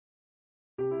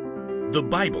The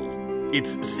Bible.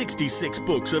 It's 66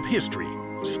 books of history,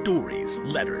 stories,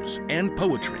 letters, and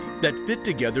poetry that fit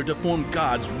together to form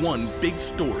God's one big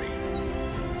story.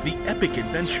 The epic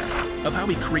adventure of how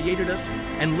He created us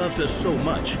and loves us so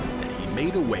much that He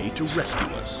made a way to rescue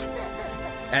us.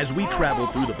 As we travel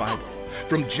through the Bible,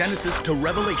 from Genesis to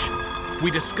Revelation, we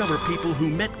discover people who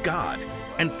met God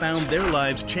and found their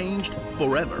lives changed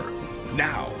forever.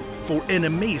 Now, for an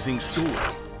amazing story,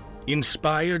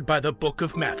 inspired by the book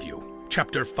of Matthew,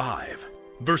 chapter 5,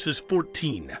 verses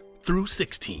 14 through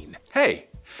 16. Hey,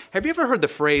 have you ever heard the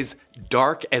phrase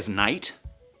dark as night?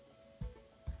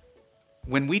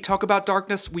 When we talk about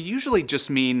darkness, we usually just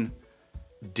mean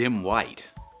dim light.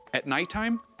 At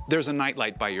nighttime, there's a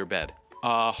nightlight by your bed,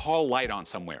 a hall light on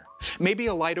somewhere, maybe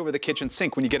a light over the kitchen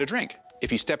sink when you get a drink. If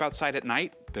you step outside at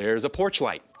night, there's a porch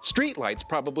light. Street lights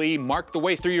probably mark the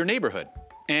way through your neighborhood.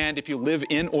 And if you live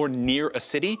in or near a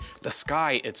city, the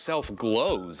sky itself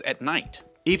glows at night.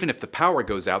 Even if the power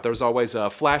goes out, there's always a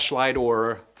flashlight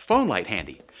or phone light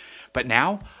handy. But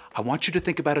now, I want you to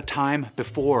think about a time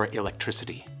before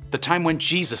electricity. The time when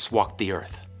Jesus walked the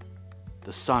earth.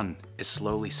 The sun is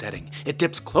slowly setting. It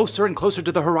dips closer and closer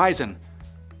to the horizon.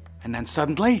 And then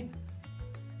suddenly,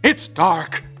 it's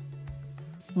dark.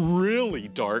 Really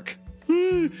dark.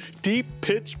 Deep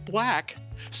pitch black.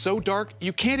 So dark,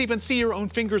 you can't even see your own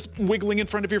fingers wiggling in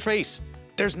front of your face.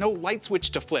 There's no light switch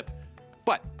to flip.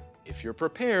 But if you're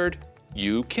prepared,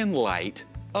 you can light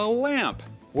a lamp.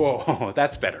 Whoa,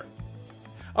 that's better.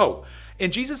 Oh,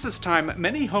 in Jesus' time,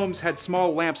 many homes had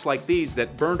small lamps like these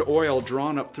that burned oil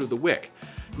drawn up through the wick.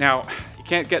 Now, you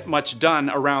can't get much done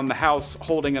around the house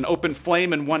holding an open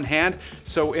flame in one hand,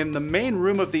 so in the main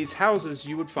room of these houses,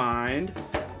 you would find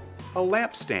a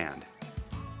lampstand.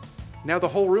 Now the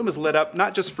whole room is lit up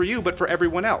not just for you, but for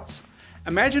everyone else.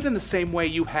 Imagine in the same way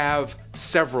you have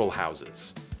several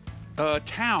houses. A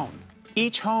town,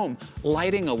 each home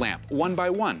lighting a lamp one by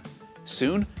one.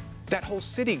 Soon, that whole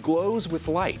city glows with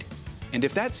light. And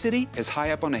if that city is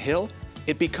high up on a hill,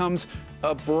 it becomes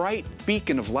a bright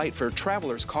beacon of light for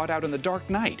travelers caught out in the dark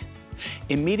night.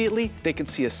 Immediately, they can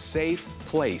see a safe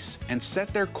place and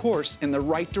set their course in the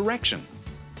right direction.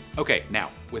 Okay, now,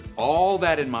 with all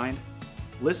that in mind,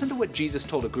 listen to what Jesus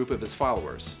told a group of His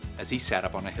followers as He sat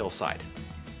up on a hillside.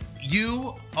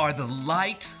 You are the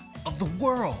light of the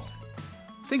world.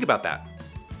 Think about that.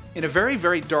 In a very,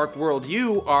 very dark world,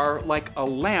 you are like a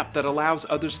lamp that allows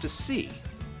others to see.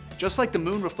 Just like the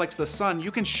moon reflects the sun,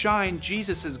 you can shine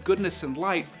Jesus' goodness and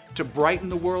light to brighten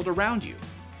the world around you.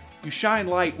 You shine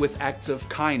light with acts of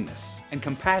kindness and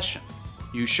compassion.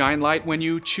 You shine light when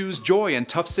you choose joy in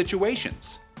tough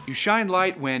situations. You shine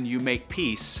light when you make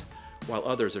peace while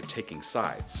others are taking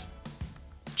sides.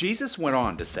 Jesus went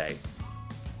on to say,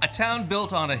 A town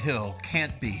built on a hill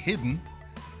can't be hidden.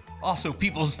 Also,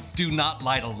 people do not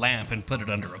light a lamp and put it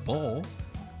under a bowl.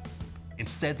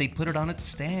 Instead, they put it on its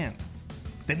stand.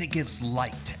 Then it gives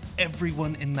light to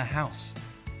everyone in the house.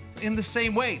 In the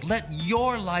same way, let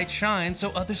your light shine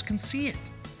so others can see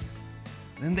it.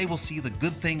 Then they will see the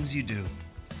good things you do,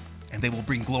 and they will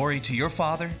bring glory to your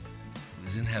Father who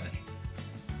is in heaven.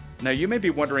 Now, you may be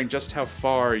wondering just how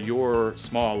far your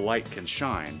small light can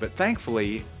shine, but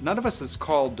thankfully, none of us is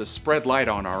called to spread light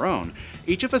on our own.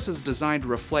 Each of us is designed to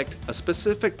reflect a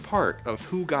specific part of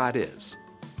who God is.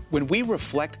 When we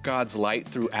reflect God's light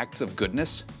through acts of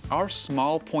goodness, our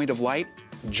small point of light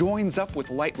joins up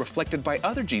with light reflected by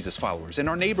other Jesus followers in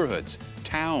our neighborhoods,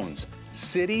 towns,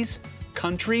 cities,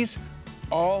 countries,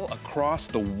 all across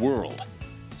the world.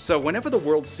 So whenever the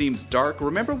world seems dark,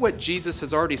 remember what Jesus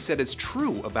has already said is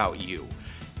true about you.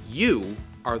 You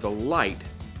are the light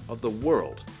of the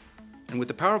world. And with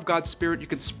the power of God's Spirit, you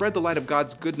can spread the light of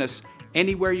God's goodness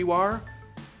anywhere you are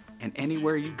and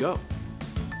anywhere you go.